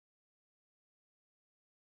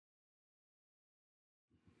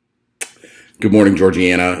Good morning,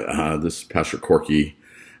 Georgiana. This is Pastor Corky.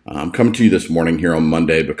 I'm coming to you this morning here on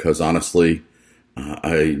Monday because honestly,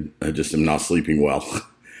 I just am not sleeping well.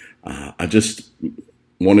 I just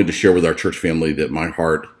wanted to share with our church family that my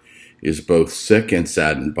heart is both sick and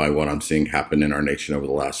saddened by what I'm seeing happen in our nation over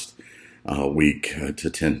the last week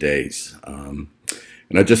to 10 days. And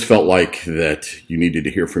I just felt like that you needed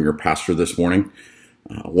to hear from your pastor this morning.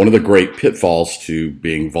 One of the great pitfalls to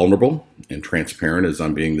being vulnerable and transparent as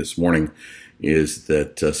I'm being this morning is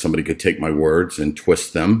that somebody could take my words and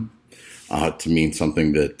twist them to mean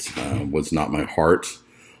something that was not my heart,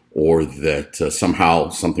 or that somehow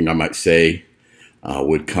something I might say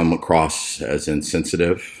would come across as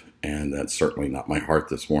insensitive, and that's certainly not my heart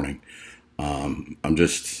this morning. I'm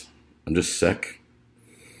just sick.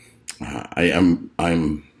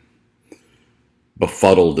 I'm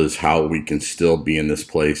befuddled as how we can still be in this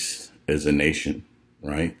place as a nation,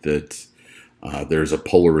 right? That there's a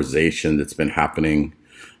polarization that's been happening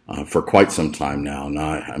for quite some time now.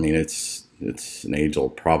 It's an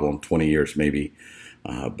age-old problem, 20 years maybe,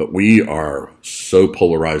 but we are so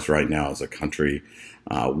polarized right now as a country.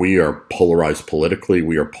 We are polarized politically.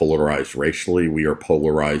 We are polarized racially. We are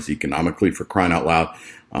polarized economically, for crying out loud.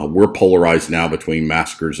 We're polarized now between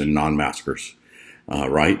maskers and non-maskers,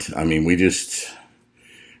 right? I mean, we just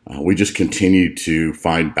continue to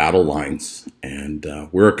find battle lines, and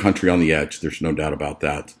we're a country on the edge. There's no doubt about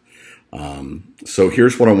that. So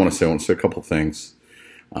here's what I want to say. I want to say a couple things,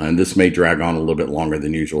 and this may drag on a little bit longer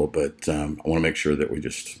than usual, but I want to make sure that we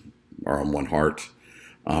just are on one heart.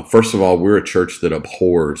 First of all, we're a church that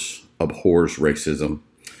abhors racism.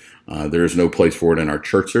 There is no place for it in our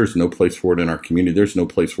church. There's no place for it in our community. There's no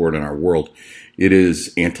place for it in our world. It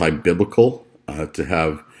is anti-biblical to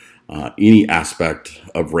have any aspect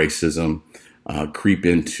of racism creep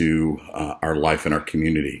into our life and our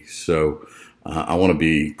community. So I want to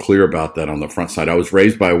be clear about that on the front side. I was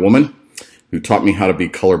raised by a woman who taught me how to be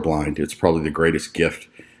colorblind. It's probably the greatest gift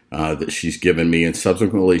that she's given me, and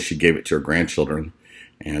subsequently she gave it to her grandchildren.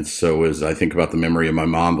 And so as I think about the memory of my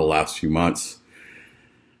mom the last few months,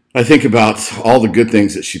 I think about all the good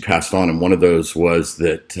things that she passed on, and one of those was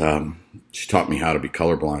that she taught me how to be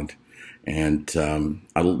colorblind. And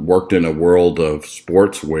I worked in a world of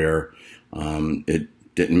sports where it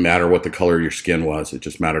didn't matter what the color of your skin was. It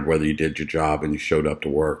just mattered whether you did your job and you showed up to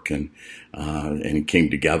work, and it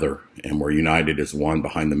came together, and we're united as one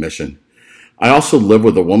behind the mission. I also lived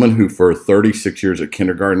with a woman who for 36 years at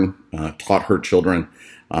kindergarten taught her children,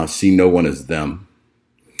 see no one as them.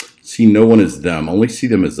 See no one as them, only see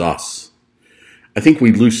them as us. I think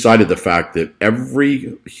we lose sight of the fact that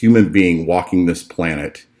every human being walking this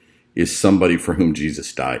planet is somebody for whom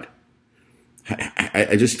Jesus died.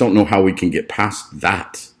 I just don't know how we can get past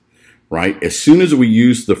that, right? As soon as we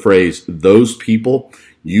use the phrase, those people,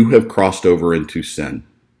 you have crossed over into sin.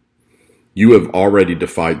 You have already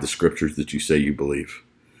defied the scriptures that you say you believe.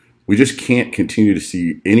 We just can't continue to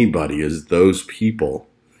see anybody as those people.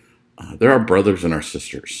 They're our brothers and our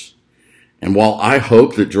sisters. And while I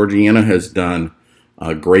hope that Georgiana has done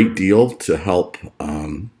a great deal to help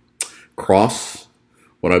cross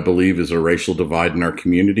what I believe is a racial divide in our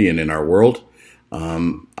community and in our world,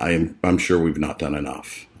 I'm sure we've not done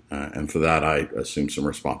enough. And for that, I assume some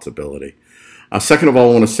responsibility. Second of all,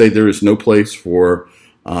 I want to say there is no place for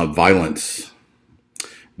violence.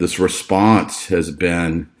 This response has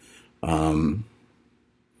been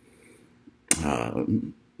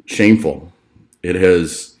shameful. It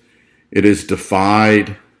has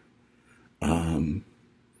defied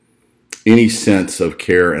any sense of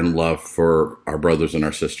care and love for our brothers and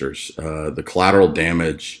our sisters. The collateral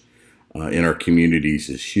damage in our communities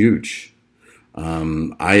is huge.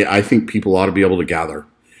 I think people ought to be able to gather,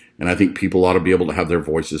 and I think people ought to be able to have their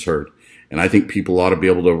voices heard, and I think people ought to be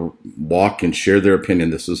able to walk and share their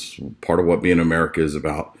opinion. This is part of what being America is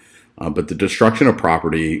about. But the destruction of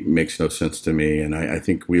property makes no sense to me, and I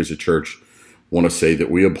think we as a church want to say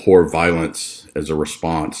that we abhor violence as a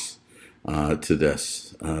response to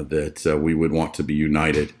this, that we would want to be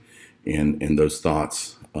united in those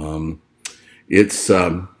thoughts.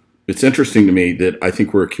 It's interesting to me that I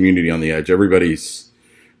think we're a community on the edge. Everybody's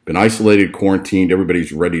been isolated, quarantined.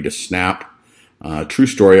 Everybody's ready to snap. True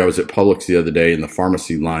story, I was at Publix the other day in the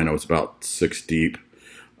pharmacy line. I was about 6 deep.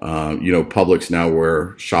 Publix now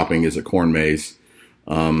where shopping is a corn maze.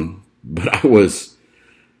 But I was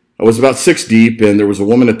about 6 deep, and there was a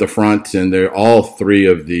woman at the front, and all three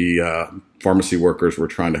of the pharmacy workers were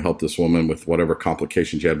trying to help this woman with whatever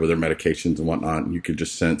complications she had with her medications and whatnot. And you could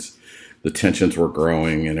just sense the tensions were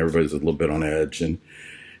growing, and everybody's a little bit on edge. And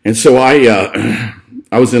so I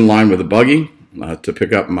was in line with a buggy to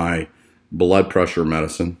pick up my blood pressure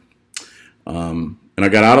medicine. And I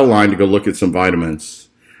got out of line to go look at some vitamins.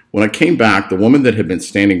 When I came back, the woman that had been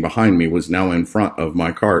standing behind me was now in front of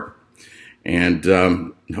my cart. And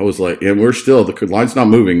I was like, and we're still, the line's not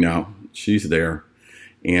moving now. She's there.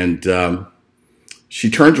 And she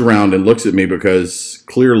turns around and looks at me because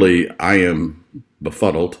clearly I am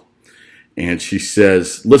befuddled. And she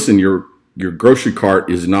says, listen, your grocery cart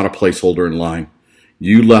is not a placeholder in line.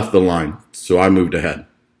 You left the line, so I moved ahead.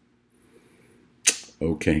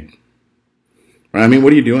 Okay. I mean, what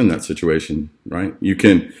do you do in that situation, right? You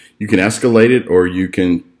can escalate it, or you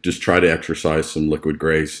can just try to exercise some liquid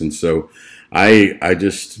grace. And so I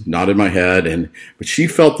just nodded my head, but she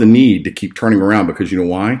felt the need to keep turning around because you know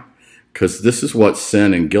why? Because this is what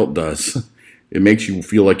sin and guilt does. It makes you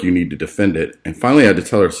feel like you need to defend it. And finally I had to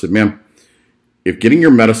tell her, I said, ma'am, if getting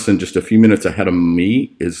your medicine just a few minutes ahead of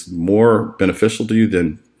me is more beneficial to you,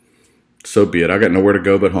 then so be it. I got nowhere to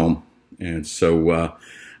go but home. And so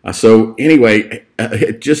anyway,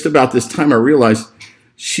 just about this time I realized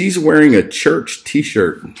she's wearing a church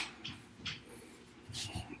t-shirt.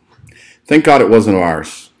 Thank God it wasn't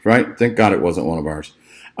ours, right? Thank God it wasn't one of ours.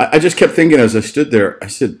 I just kept thinking as I stood there, I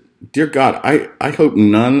said, dear God, I hope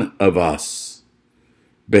none of us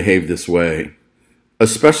behave this way,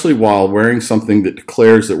 especially while wearing something that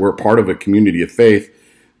declares that we're part of a community of faith,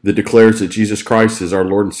 that declares that Jesus Christ is our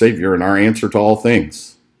Lord and Savior and our answer to all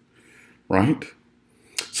things, right?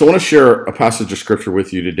 So I want to share a passage of scripture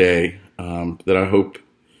with you today that I hope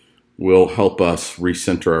will help us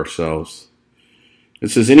recenter ourselves. It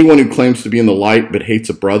says, anyone who claims to be in the light but hates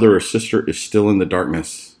a brother or sister is still in the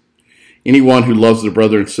darkness. Anyone who loves their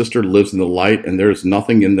brother and sister lives in the light, and there is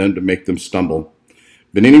nothing in them to make them stumble.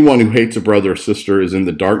 But anyone who hates a brother or sister is in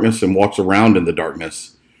the darkness and walks around in the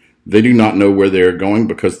darkness. They do not know where they are going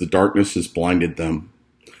because the darkness has blinded them.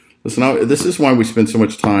 Listen, this is why we spend so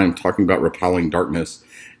much time talking about repelling darkness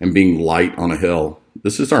and being light on a hill.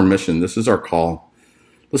 This is our mission. This is our call.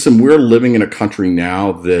 Listen, we're living in a country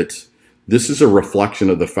now that this is a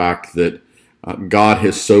reflection of the fact that God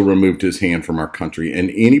has so removed his hand from our country.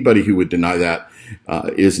 And anybody who would deny that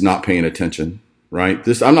is not paying attention, right?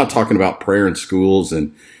 I'm not talking about prayer in schools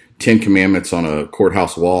and 10 commandments on a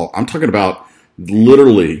courthouse wall. I'm talking about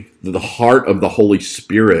literally the heart of the Holy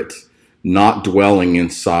Spirit not dwelling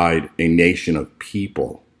inside a nation of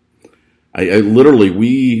people. Those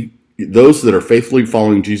that are faithfully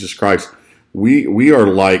following Jesus Christ, we are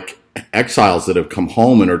like exiles that have come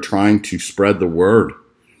home and are trying to spread the word.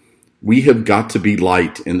 We have got to be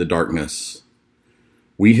light in the darkness.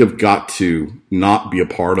 We have got to not be a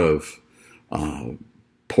part of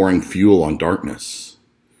pouring fuel on darkness.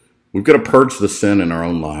 We've got to purge the sin in our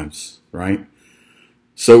own lives, right?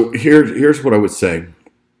 So here's what I would say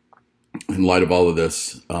in light of all of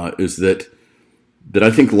this, is that I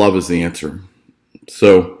think love is the answer.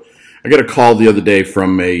 So I got a call the other day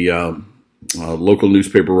from a local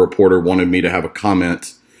newspaper reporter wanted me to have a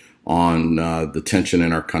comment on the tension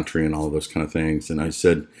in our country and all of those kind of things. And I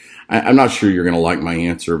said, I'm not sure you're going to like my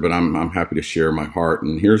answer, but I'm happy to share my heart.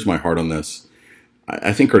 And here's my heart on this.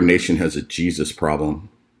 I think our nation has a Jesus problem.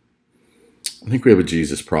 I think we have a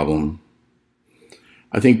Jesus problem.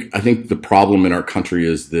 I think the problem in our country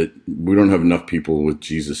is that we don't have enough people with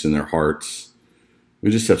Jesus in their hearts.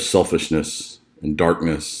 We just have selfishness and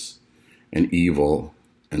darkness and evil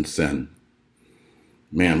and sin.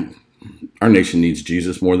 Man, our nation needs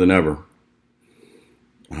Jesus more than ever.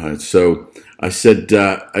 So I said,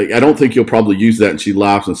 I don't think you'll probably use that. And she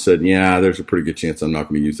laughed and said, yeah, there's a pretty good chance I'm not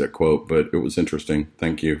going to use that quote, but it was interesting.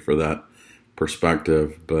 Thank you for that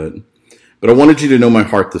perspective. But I wanted you to know my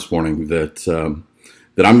heart this morning that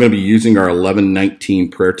I'm going to be using our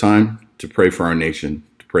 11:19 prayer time to pray for our nation,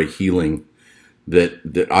 to pray healing,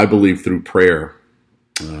 that I believe through prayer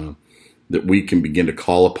that we can begin to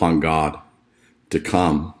call upon God to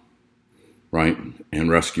come, right,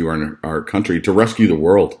 and rescue our country, to rescue the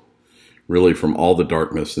world, really, from all the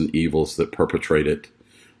darkness and evils that perpetrate it.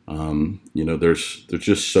 There's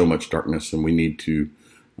just so much darkness, and we need to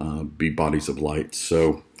be bodies of light.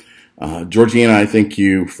 So, Georgiana, I thank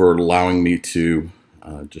you for allowing me to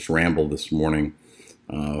just ramble this morning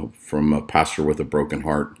from a pastor with a broken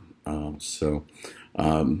heart.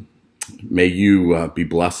 May you be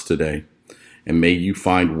blessed today, and may you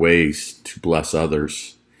find ways to bless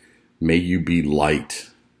others. May you be light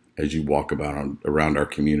as you walk around our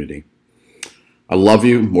community. I love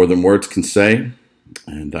you more than words can say,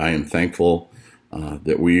 and I am thankful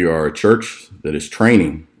that we are a church that is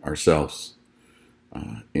training ourselves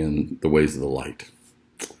in the ways of the light.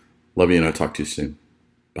 Love you, and I'll talk to you soon.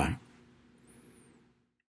 Bye.